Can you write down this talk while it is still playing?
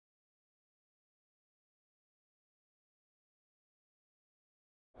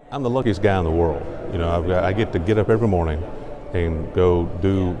I'm the luckiest guy in the world. You know, I get to get up every morning and go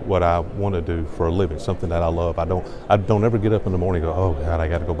do what I want to do for a living, something that I love. I don't ever get up in the morning and go, oh God, I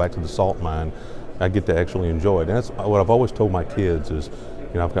got to go back to the salt mine. I get to actually enjoy it. And that's what I've always told my kids is,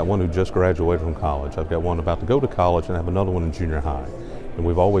 you know, I've got one who just graduated from college. I've got one about to go to college, and I have another one in junior high. And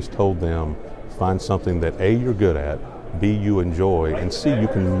we've always told them, find something that A, you're good at, B, you enjoy, and C, you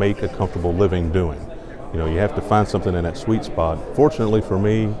can make a comfortable living doing. You know, you have to find something in that sweet spot. Fortunately for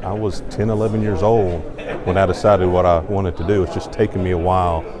me, I was 10, 11 years old when I decided what I wanted to do. It's just taken me a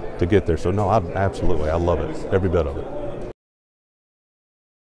while to get there. So no, absolutely, I love it, every bit of it.